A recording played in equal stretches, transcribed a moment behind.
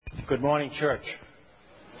Good morning, church.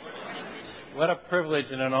 What a privilege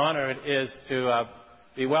and an honor it is to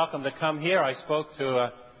be welcome to come here. I spoke to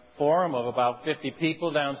a forum of about 50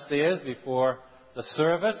 people downstairs before the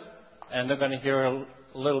service, and they're going to hear a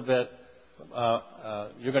little bit.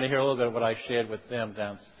 You're going to hear a little bit of what I shared with them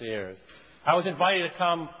downstairs. I was invited to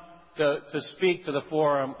come to speak to the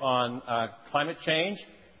forum on climate change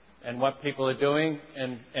and what people are doing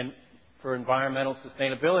and for environmental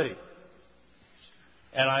sustainability.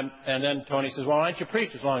 And then Tony says, well, why don't you preach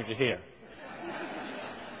as long as you're here?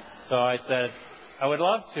 So I said, I would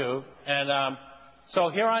love to. And so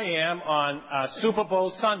here I am on Super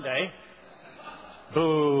Bowl Sunday.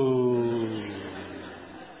 Boo.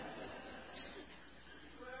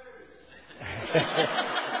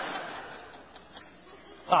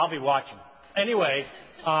 I'll be watching. Anyway,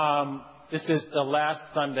 this is the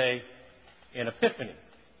last Sunday in Epiphany.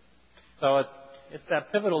 So it's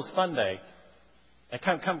that pivotal Sunday. It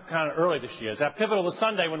come kind of early this year. It's that pivotal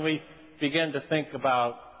Sunday when we begin to think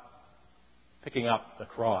about picking up the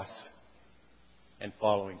cross and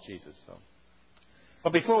following Jesus.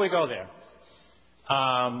 But before we go there,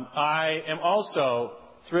 I am also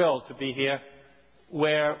thrilled to be here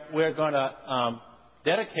where we're going to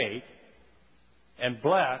dedicate and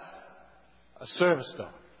bless a service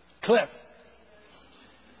dog, Cliff.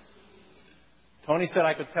 Tony said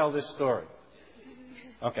I could tell this story.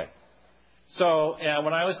 Okay. So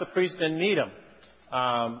when I was the priest in Needham,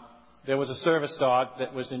 there was a service dog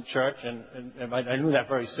that was in church, and I knew that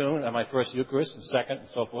very soon at my first Eucharist and second and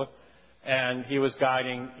so forth. And he was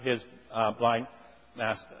guiding his blind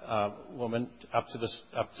woman up to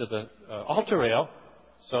the altar rail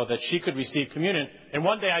so that she could receive communion. And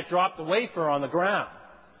one day I dropped the wafer on the ground,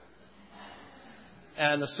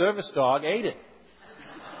 and the service dog ate it,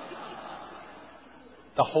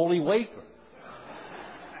 the holy wafer.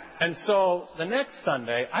 And so the next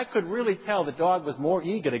Sunday, I could really tell the dog was more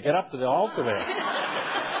eager to get up to the altar rail.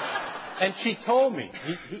 And she told me.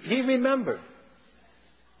 He remembered.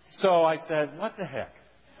 So I said, what the heck?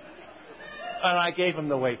 And I gave him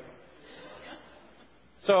the wafer.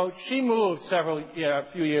 So she moved a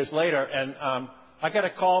few years later, and I got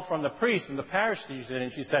a call from the priest in the parish she's in,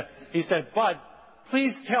 and he said, Bud,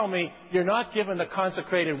 please tell me you're not giving the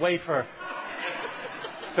consecrated wafer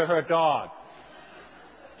to her dog.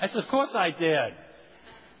 I said, of course I did.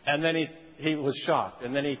 And then he was shocked.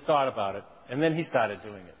 And then he thought about it. And then he started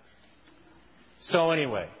doing it. So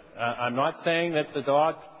anyway, I'm not saying that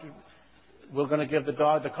we're going to give the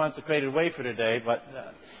dog the consecrated wafer today, but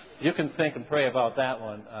you can think and pray about that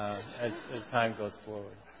one as time goes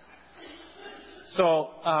forward. So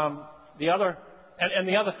the other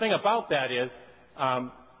thing about that is,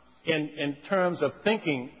 in terms of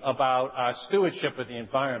thinking about our stewardship of the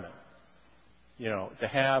environment, to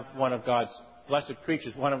have one of God's blessed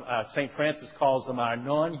creatures, St. Francis calls them our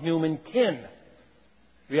non-human kin.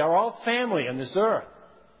 We are all family on this earth,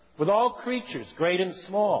 with all creatures, great and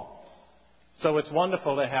small. So it's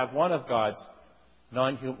wonderful to have one of our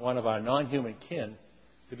non-human kin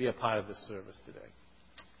to be a part of this service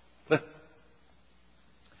today.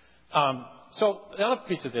 So the other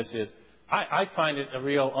piece of this is, I find it a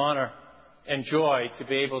real honor and joy to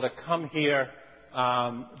be able to come here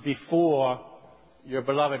before your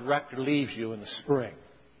beloved rector leaves you in the spring.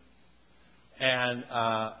 And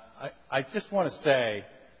I just want to say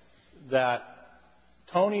that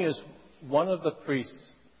Tony is one of the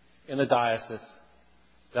priests in the diocese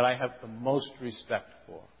that I have the most respect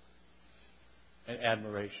for and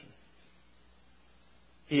admiration.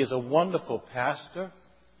 He is a wonderful pastor.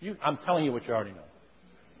 I'm telling you what you already know.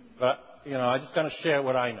 But, I just got to share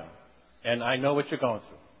what I know. And I know what you're going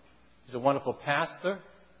through. He's a wonderful pastor,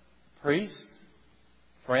 priest,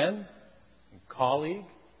 friend, and colleague,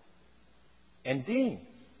 and dean.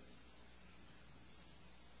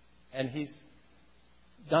 And he's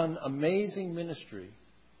done amazing ministry,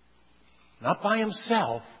 not by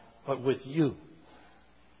himself, but with you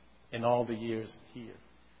in all the years here.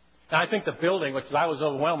 Now, I think the building, which I was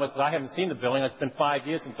overwhelmed with, because I haven't seen the building. It's been 5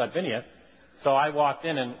 years since I've been here. So I walked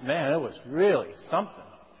in, and, man, it was really something.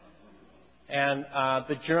 And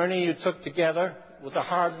the journey you took together was a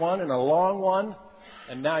hard one and a long one.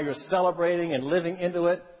 And now you're celebrating and living into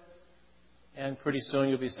it. And pretty soon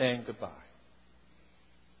you'll be saying goodbye.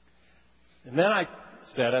 And then I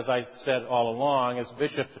said, as I said all along, as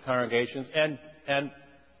bishop to congregations, and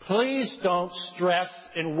please don't stress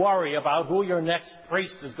and worry about who your next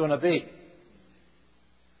priest is going to be.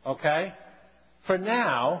 Okay? For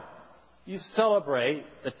now, you celebrate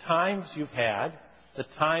the times you've had, the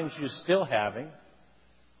times you're still having,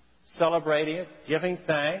 celebrating it, giving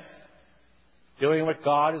thanks, doing what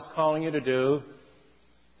God is calling you to do,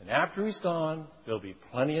 and after he's gone, there'll be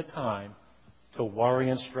plenty of time to worry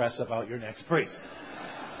and stress about your next priest.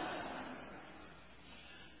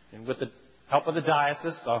 And with the help of the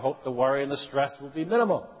diocese, I hope the worry and the stress will be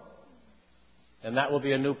minimal. And that will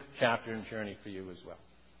be a new chapter and journey for you as well.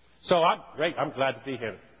 So I'm glad to be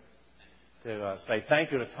here to say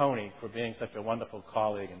thank you to Tony for being such a wonderful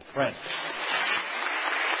colleague and friend.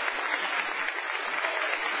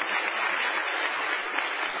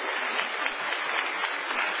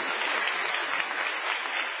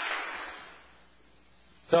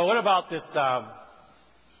 So what about this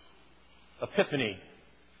epiphany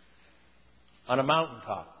on a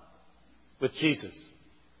mountaintop with Jesus?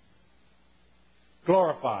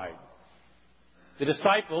 Glorified. The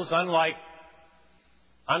disciples, unlike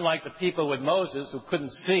the people with Moses who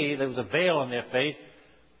couldn't see, there was a veil on their face,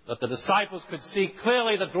 but the disciples could see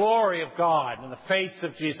clearly the glory of God in the face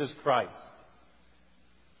of Jesus Christ.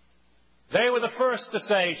 They were the first to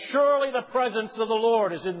say, surely the presence of the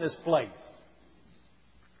Lord is in this place.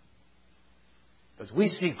 Because we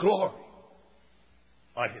see glory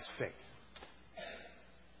on his face.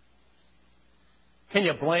 Can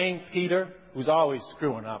you blame Peter, who's always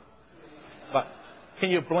screwing up? But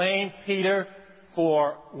can you blame Peter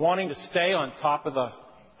for wanting to stay on top of the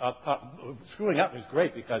screwing up is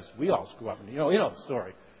great because we all screw up. You know the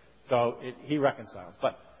story. So he reconciles.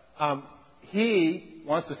 But he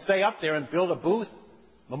wants to stay up there and build a booth,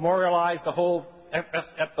 memorialize the whole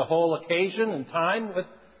occasion and time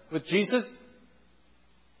with Jesus.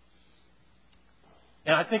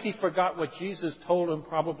 And I think he forgot what Jesus told him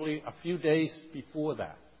probably a few days before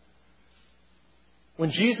that. When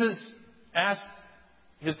Jesus asked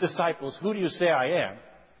his disciples, who do you say I am?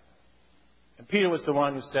 And Peter was the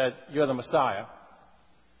one who said, you're the Messiah.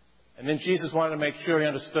 And then Jesus wanted to make sure he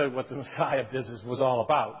understood what the Messiah business was all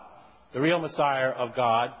about. The real Messiah of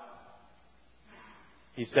God,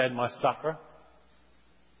 he said, must suffer,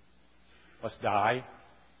 must die,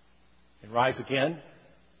 and rise again.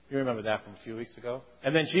 You remember that from a few weeks ago.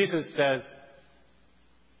 And then Jesus says,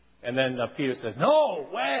 and then Peter says, no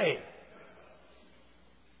way.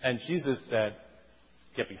 And Jesus said,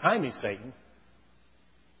 get behind me, Satan,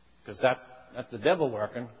 because that's the devil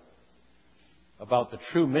working about the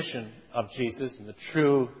true mission of Jesus and the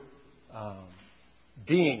true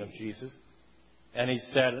being of Jesus. And he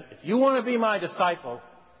said, if you want to be my disciple,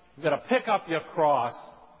 you've got to pick up your cross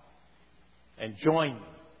and join me.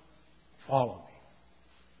 Follow me.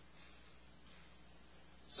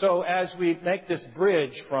 So as we make this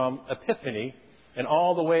bridge from Epiphany and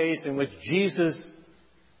all the ways in which Jesus'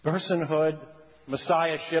 personhood,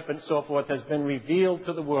 messiahship, and so forth has been revealed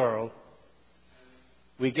to the world,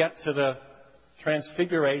 we get to the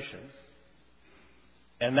Transfiguration,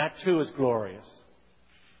 and that too is glorious.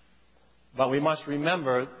 But we must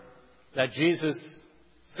remember that Jesus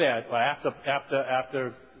said, well,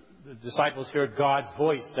 after the disciples heard God's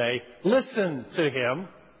voice say, listen to him,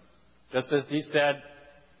 just as he said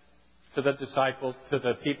to the disciples, to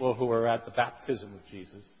the people who were at the baptism of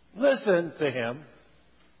Jesus, listen to him.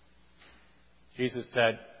 Jesus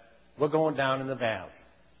said, we're going down in the valley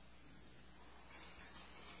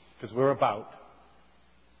because we're about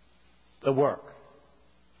the work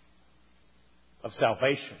of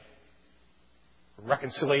salvation,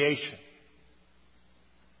 reconciliation,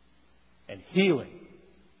 and healing.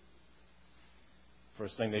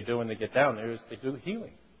 First thing they do when they get down there is they do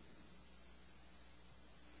healing.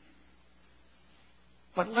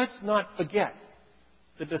 But let's not forget,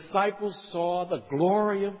 the disciples saw the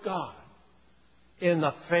glory of God in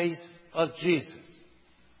the face of Jesus.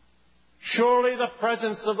 Surely the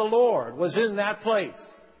presence of the Lord was in that place.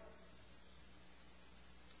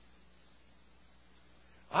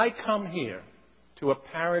 I come here to a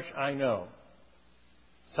parish I know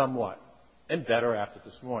somewhat, and better after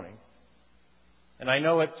this morning. And I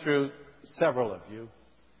know it through several of you.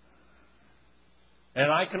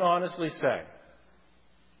 And I can honestly say,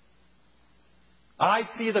 I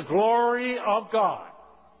see the glory of God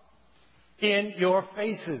in your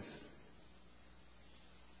faces.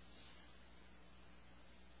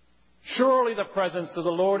 Surely the presence of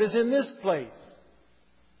the Lord is in this place.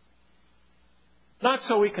 Not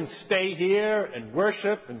so we can stay here and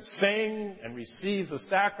worship and sing and receive the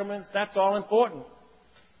sacraments. That's all important.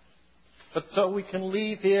 But so we can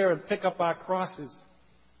leave here and pick up our crosses.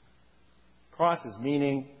 Crosses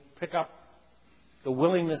meaning pick up the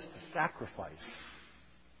willingness to sacrifice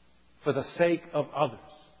for the sake of others.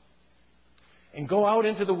 And go out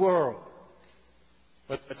into the world.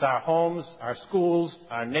 It's our homes, our schools,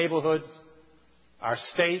 our neighborhoods, our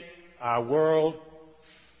state, our world.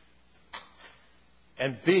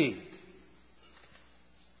 And be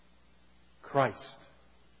Christ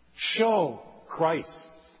show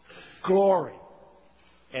Christ's glory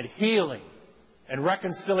and healing and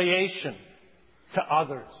reconciliation to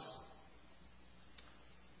others.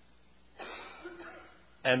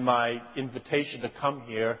 And my invitation to come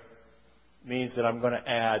here means that I'm going to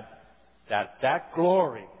add that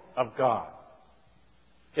glory of God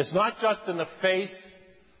is not just in the face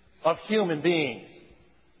of human beings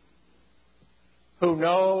who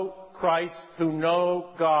know Christ, who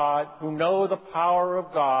know God, who know the power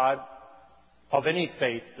of God of any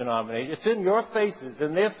faith denomination. It's in your faces,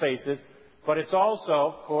 in their faces, but it's also,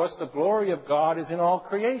 of course, the glory of God is in all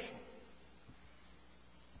creation.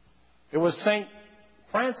 It was St.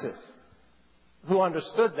 Francis who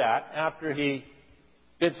understood that after he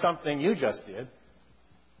did something you just did.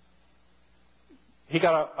 He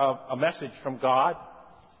got a message from God.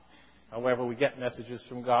 However, we get messages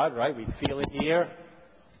from God, right? We feel it here.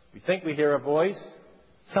 We think we hear a voice.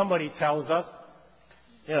 Somebody tells us.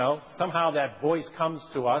 Somehow that voice comes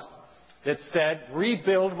to us that said,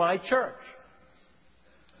 rebuild my church.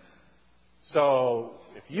 So,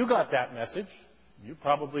 if you got that message, you'd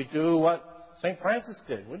probably do what St. Francis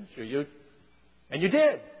did, wouldn't you? And you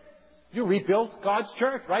did. You rebuilt God's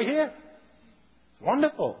church right here. It's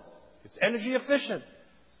wonderful. It's energy efficient.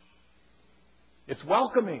 It's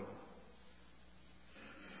welcoming.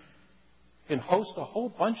 It can host a whole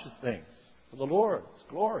bunch of things for the Lord's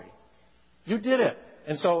glory. You did it.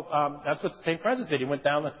 And so that's what St. Francis did. He went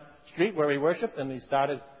down the street where he worshipped and he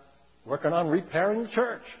started working on repairing the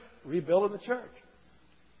church, rebuilding the church.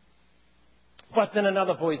 But then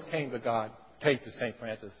another voice came to St.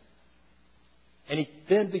 Francis. And he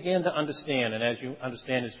then began to understand, and as you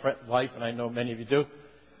understand his life, and I know many of you do,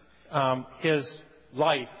 his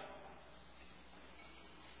life,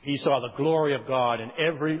 he saw the glory of God in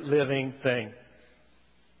every living thing,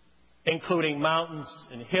 including mountains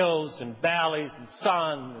and hills and valleys and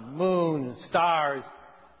sun and moon and stars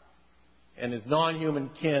and his non-human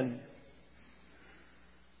kin.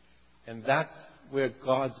 And that's where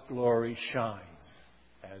God's glory shines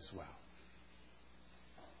as well.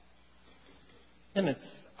 And it's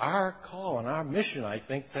our call and our mission, I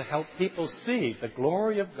think, to help people see the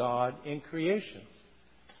glory of God in creation.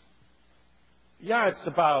 Yeah, it's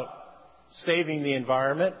about saving the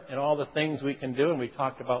environment and all the things we can do, and we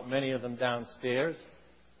talked about many of them downstairs.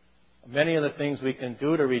 Many of the things we can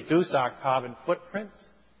do to reduce our carbon footprints.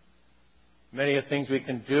 Many of the things we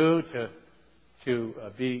can do to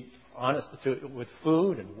be honest with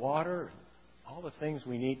food and water, and all the things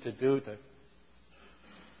we need to do to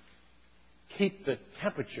keep the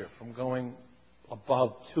temperature from going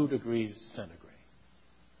above 2 degrees centigrade.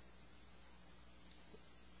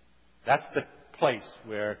 That's the place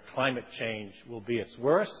where climate change will be its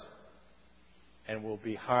worst and will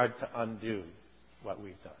be hard to undo what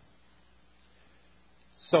we've done.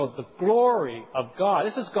 So the glory of God,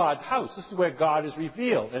 this is God's house. This is where God is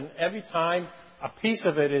revealed. And every time a piece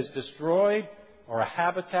of it is destroyed, or a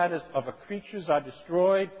habitat of a creatures are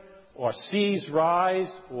destroyed, or seas rise,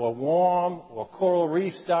 or warm, or coral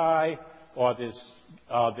reefs die, or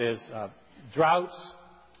there's droughts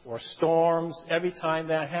or storms, every time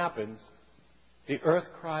that happens, the earth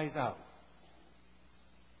cries out.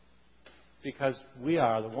 Because we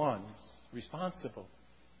are the ones responsible.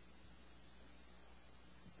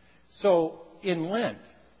 So in Lent,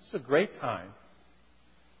 it's a great time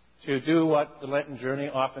to do what the Lenten journey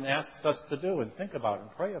often asks us to do and think about and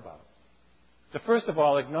pray about. To first of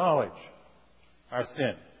all acknowledge our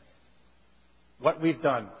sin. What we've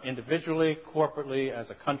done individually, corporately, as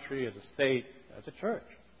a country, as a state, as a church.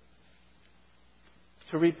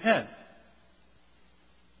 To repent.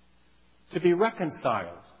 To be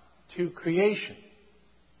reconciled to creation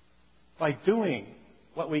by doing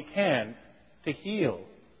what we can to heal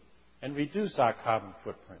and reduce our carbon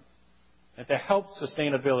footprint and to help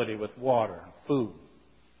sustainability with water and food.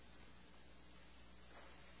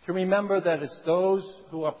 To remember that it's those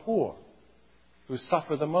who are poor who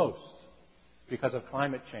suffer the most because of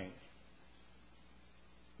climate change.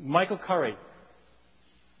 Michael Curry,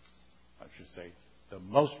 I should say, the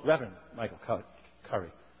Most Reverend Michael Curry,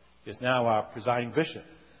 is now our presiding bishop.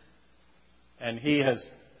 And he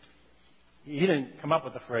didn't come up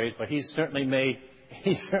with the phrase, but he certainly made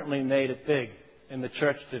it big in the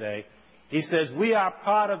church today. He says, we are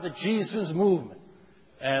part of the Jesus movement.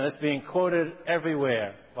 And it's being quoted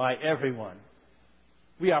everywhere by everyone.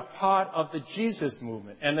 We are part of the Jesus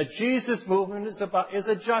movement. And the Jesus movement is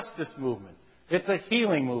a justice movement. It's a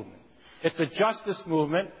healing movement. It's a justice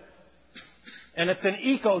movement. And it's an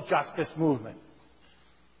eco-justice movement.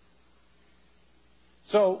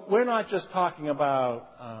 So we're not just talking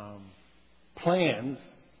about plans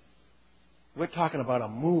We're talking about a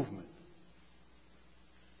movement.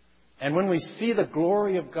 And when we see the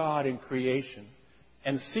glory of God in creation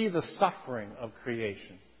and see the suffering of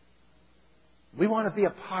creation, we want to be a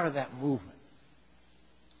part of that movement.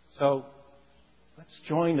 So let's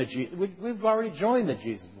join the Jesus. We've already joined the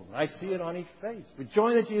Jesus movement. I see it on each face. We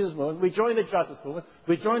join the Jesus movement. We join the justice movement.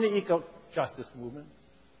 We join the eco-justice movement.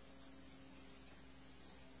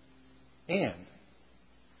 And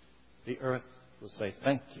the earth will say,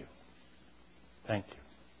 thank you. Thank you.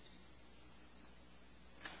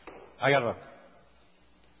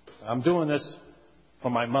 I'm doing this for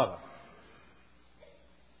my mother.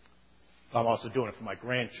 I'm also doing it for my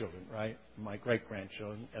grandchildren, right? My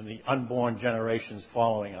great-grandchildren and the unborn generations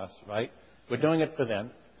following us, right? We're doing it for them,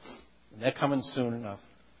 and they're coming soon enough.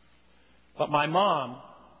 But my mom,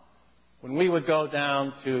 when we would go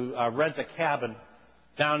down to rent a cabin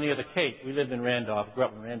down near the Cape, we lived in Randolph, grew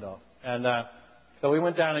up in Randolph, and so we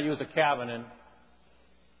went down to use a cabin,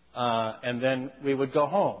 and then we would go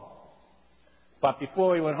home. But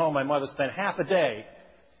before we went home, my mother spent half a day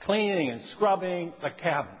cleaning and scrubbing the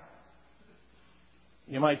cabin.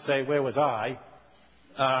 You might say, where was I?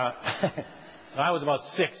 I was about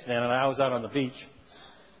 6 then, and I was out on the beach.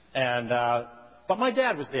 But my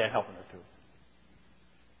dad was there helping her too.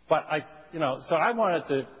 But so I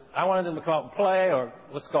wanted them to come out and play, or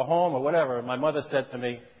let's go home, or whatever. And my mother said to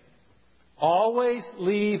me, always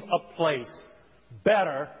leave a place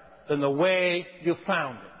better than the way you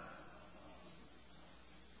found it.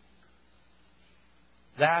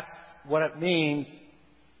 That's what it means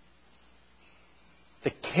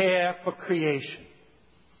to care for creation.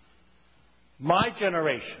 My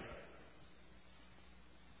generation,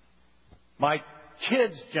 my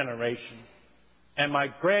kids' generation, and my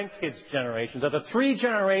grandkids' generations are the 3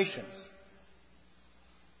 generations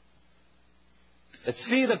that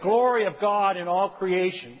see the glory of God in all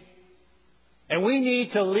creation, and we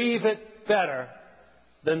need to leave it better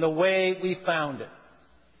than the way we found it.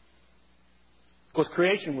 Of course,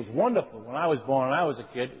 creation was wonderful. When I was born and I was a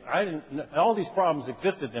kid, all these problems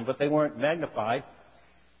existed then, but they weren't magnified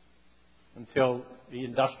until the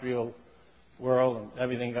industrial world and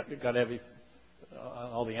everything got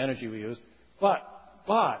all the energy we use. But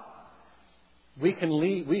we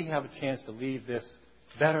have a chance to leave this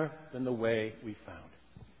better than the way we found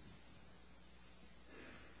it.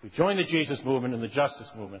 We join the Jesus movement and the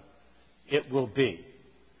justice movement. It will be.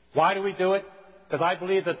 Why do we do it? Because I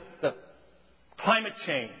believe that climate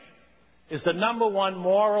change is the number one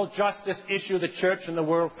moral justice issue the church and the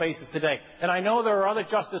world faces today. And I know there are other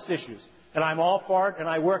justice issues, and I'm all for it, and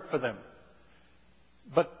I work for them.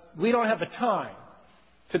 But we don't have the time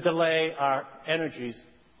to delay our energies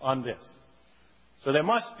on this. So there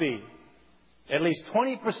must be at least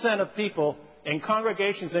 20% of people in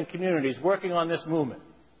congregations and communities working on this movement.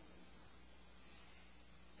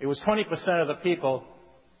 It was 20% of the people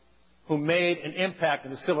who made an impact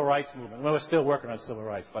in the civil rights movement. Well, we're still working on civil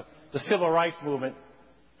rights, but the civil rights movement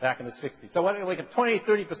back in the 60s. So we get 20,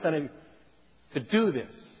 30% of you to do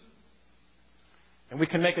this. And we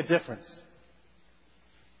can make a difference.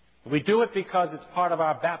 We do it because it's part of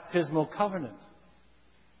our baptismal covenant.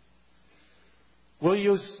 Will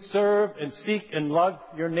you serve and seek and love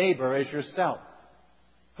your neighbor as yourself?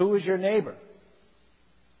 Who is your neighbor?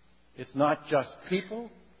 It's not just people.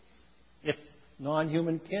 It's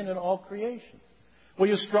non-human kin in all creation. Will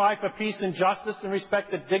you strive for peace and justice and respect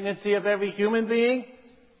the dignity of every human being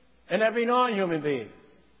and every non-human being?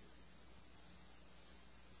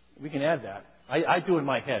 We can add that. I do in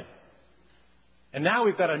my head. And now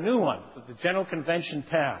we've got a new one that the General Convention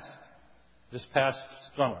passed this past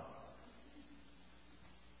summer.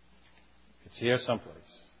 It's here someplace.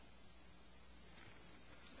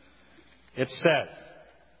 It says,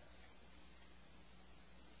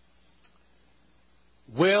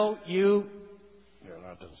 will you...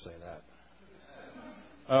 No, it doesn't say that.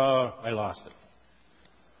 Oh, I lost it.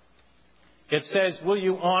 It says, will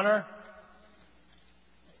you honor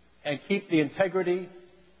and keep the integrity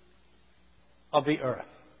of the earth?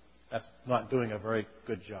 That's not doing a very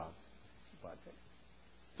good job. But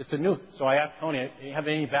it's a new... So I asked Tony, do you have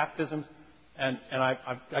any baptisms? And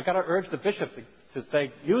I got to urge the bishop to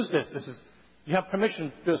say, use this. You have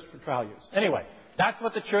permission to do this for trial use. Anyway, that's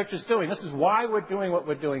what the church is doing. This is why we're doing what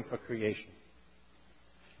we're doing for creation.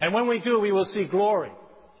 And when we do, we will see glory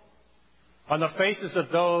on the faces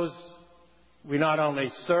of those we not only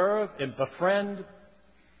serve and befriend,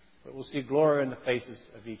 but we'll see glory in the faces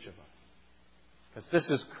of each of us. Because this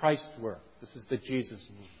is Christ's work. This is the Jesus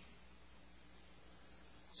movement.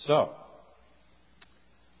 So,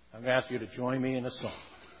 I'm going to ask you to join me in a song.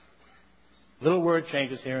 Little word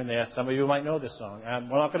changes here and there. Some of you might know this song.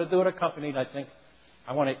 We're not going to do it accompanied, I think.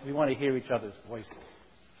 We want to hear each other's voices.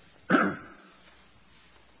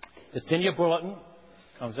 It's in your bulletin.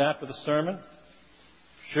 Comes after the sermon.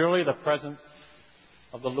 Surely the presence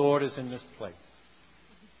of the Lord is in this place.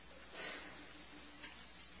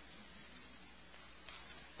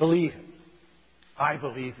 Believe it. I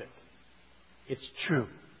believe it. It's true.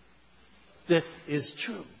 This is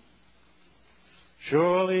true.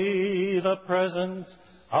 Surely the presence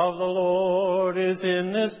of the Lord is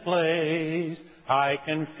in this place. I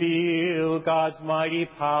can feel God's mighty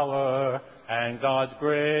power and God's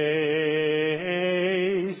grace.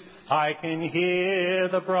 I can hear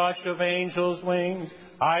the brush of angels' wings.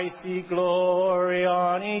 I see glory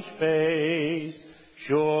on each face.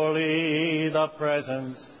 Surely the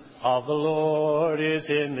presence of the Lord is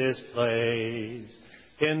in this place.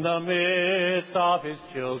 In the midst of His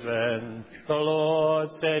children, the Lord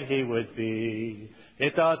said He would be.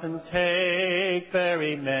 It doesn't take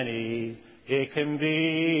very many. It can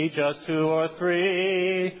be just 2 or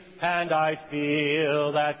 3. And I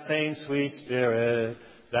feel that same sweet spirit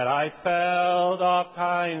that I felt oft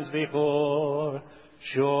times before.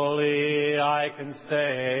 Surely I can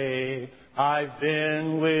say I've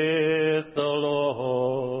been with the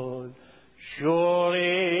Lord.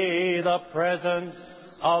 Surely the presence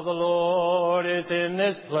of the Lord is in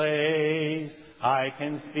this place. I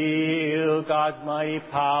can feel God's mighty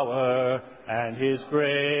power and His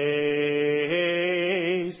grace.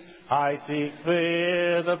 I see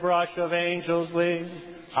clear the brush of angels' wings.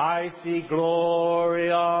 I see glory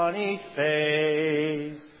on each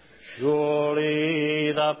face.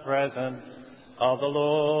 Surely the presence of the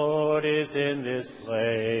Lord is in this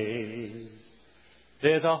place.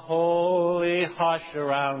 There's a holy hush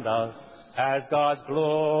around us as God's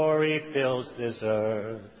glory fills this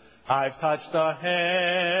earth. I've touched the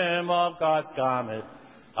hem of God's garment.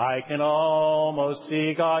 I can almost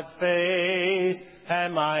see God's face,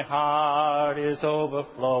 and my heart is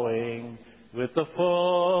overflowing with the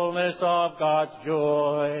fullness of God's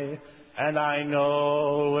joy. And I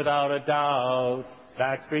know without a doubt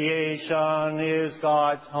that creation is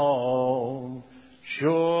God's home.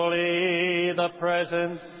 Surely the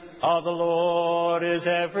presence of the Lord is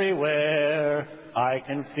everywhere. I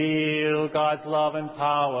can feel God's love and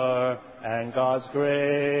power and God's grace.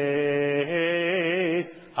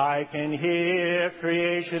 I can hear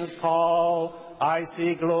creation's call. I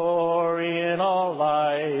see glory in all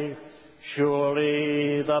life.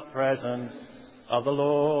 Surely the presence of the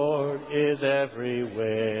Lord is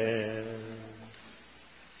everywhere.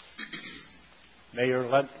 May your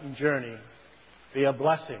Lenten journey be a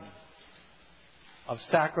blessing of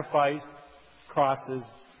sacrifice, crosses,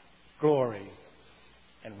 glory,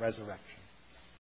 and resurrection.